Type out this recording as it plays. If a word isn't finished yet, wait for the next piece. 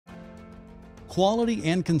Quality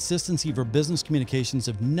and consistency for business communications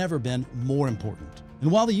have never been more important. And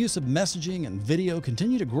while the use of messaging and video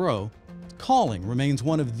continue to grow, calling remains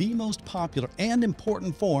one of the most popular and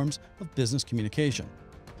important forms of business communication.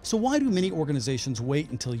 So why do many organizations wait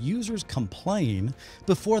until users complain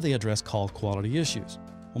before they address call quality issues?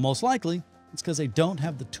 Well, most likely, it's because they don't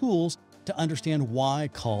have the tools to understand why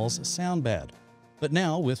calls sound bad. But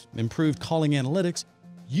now, with improved calling analytics,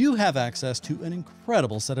 you have access to an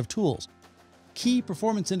incredible set of tools. Key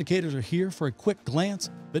performance indicators are here for a quick glance,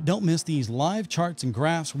 but don't miss these live charts and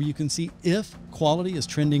graphs where you can see if quality is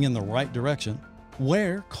trending in the right direction,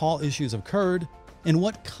 where call issues have occurred, and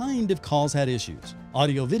what kind of calls had issues.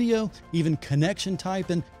 Audio, video, even connection type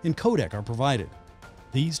and codec are provided.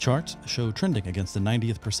 These charts show trending against the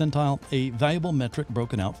 90th percentile, a valuable metric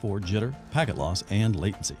broken out for jitter, packet loss, and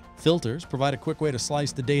latency. Filters provide a quick way to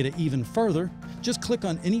slice the data even further. Just click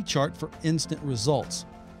on any chart for instant results.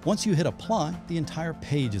 Once you hit apply, the entire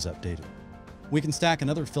page is updated. We can stack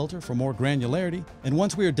another filter for more granularity, and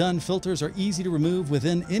once we are done, filters are easy to remove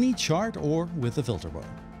within any chart or with the filter bar.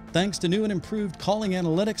 Thanks to new and improved calling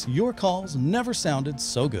analytics, your calls never sounded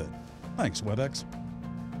so good. Thanks, Webex.